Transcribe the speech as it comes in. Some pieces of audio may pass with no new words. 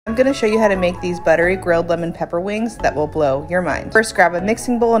I'm going to show you how to make these buttery grilled lemon pepper wings that will blow your mind. First, grab a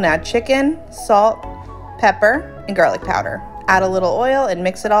mixing bowl and add chicken, salt, pepper, and garlic powder. Add a little oil and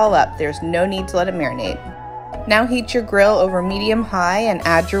mix it all up. There's no need to let it marinate. Now heat your grill over medium-high and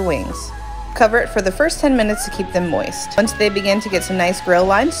add your wings. Cover it for the first 10 minutes to keep them moist. Once they begin to get some nice grill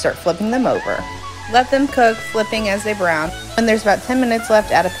lines, start flipping them over. Let them cook, flipping as they brown. When there's about 10 minutes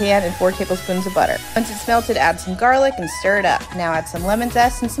left, add a pan and 4 tablespoons of butter. Once it's melted, add some garlic and stir it up. Now add some lemon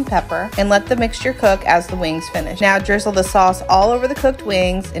zest and some pepper, and let the mixture cook as the wings finish. Now drizzle the sauce all over the cooked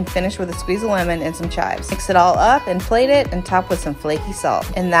wings and finish with a squeeze of lemon and some chives. Mix it all up and plate it and top with some flaky salt.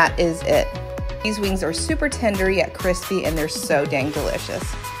 And that is it. These wings are super tender yet crispy, and they're so dang delicious.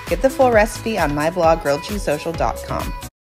 Get the full recipe on my blog, grilledcheesesocial.com.